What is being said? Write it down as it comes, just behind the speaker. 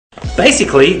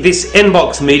Basically, this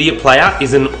N-Box media player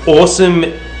is an awesome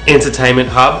entertainment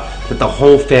hub that the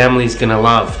whole family is going to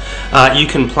love. You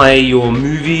can play your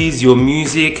movies, your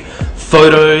music,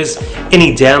 photos,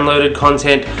 any downloaded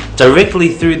content directly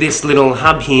through this little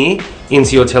hub here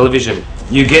into your television.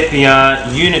 You get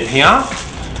the unit here.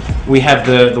 We have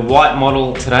the white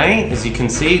model today, as you can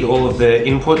see, all of the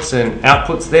inputs and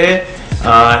outputs there.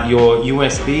 Your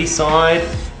USB side,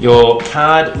 your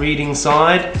card reading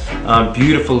side.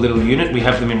 Beautiful little unit. We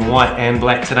have them in white and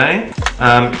black today.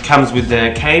 Comes with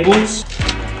the cables,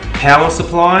 power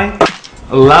supply,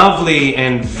 lovely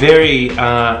and very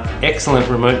excellent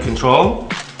remote control.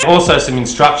 Also some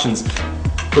instructions.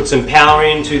 Put some power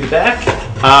into the back.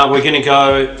 We're going to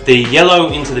go the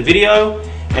yellow into the video,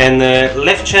 and the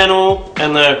left channel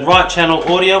and the right channel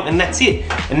audio, and that's it.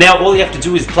 And now all you have to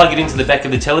do is plug it into the back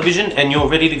of the television and you're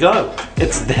ready to go.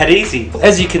 It's that easy.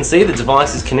 As you can see, the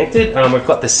device is connected. We've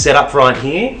got the setup right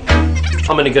here.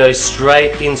 I'm going to go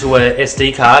straight into a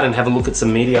SD card and have a look at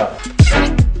some media.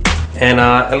 And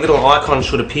a little icon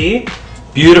should appear.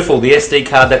 Beautiful, the SD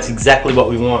card, that's exactly what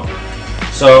we want.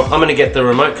 So I'm going to get the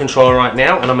remote control right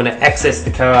now and I'm going to access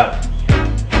the card.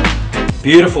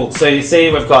 Beautiful. So you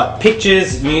see we've got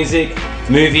pictures, music,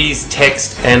 movies,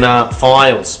 text and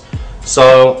files.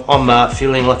 So I'm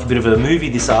feeling like a bit of a movie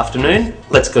this afternoon.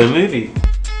 Let's go movie.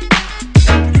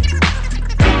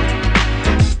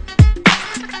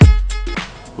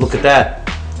 Look at that.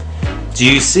 Do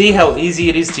you see how easy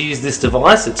it is to use this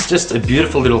device? It's just a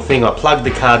beautiful little thing. I plugged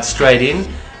the card straight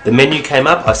in, the menu came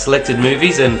up, I selected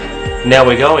movies, and now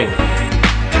we're going.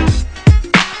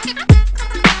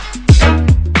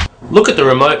 Look at the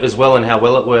remote as well and how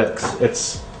well it works.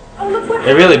 It's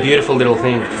a really beautiful little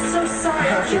thing. So sorry.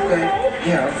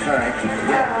 Yeah, I'm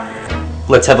fine.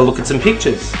 Let's have a look at some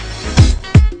pictures.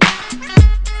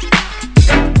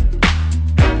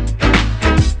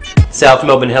 South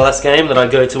Melbourne Hellas game that I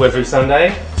go to every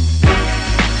Sunday.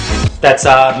 That's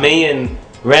me and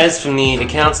Raz from the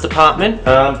accounts department.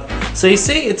 So you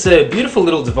see, it's a beautiful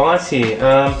little device here.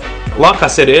 Like I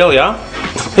said earlier,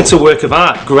 it's a work of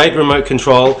art. Great remote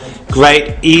control,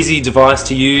 great easy device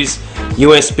to use.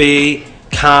 USB,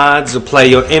 cards, will play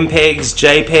your MPEGs,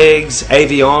 JPEGs,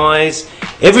 AVIs,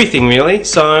 everything really.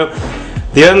 So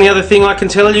the only other thing I can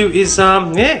tell you is,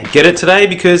 yeah, get it today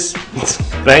because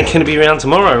they ain't going to be around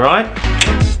tomorrow, right?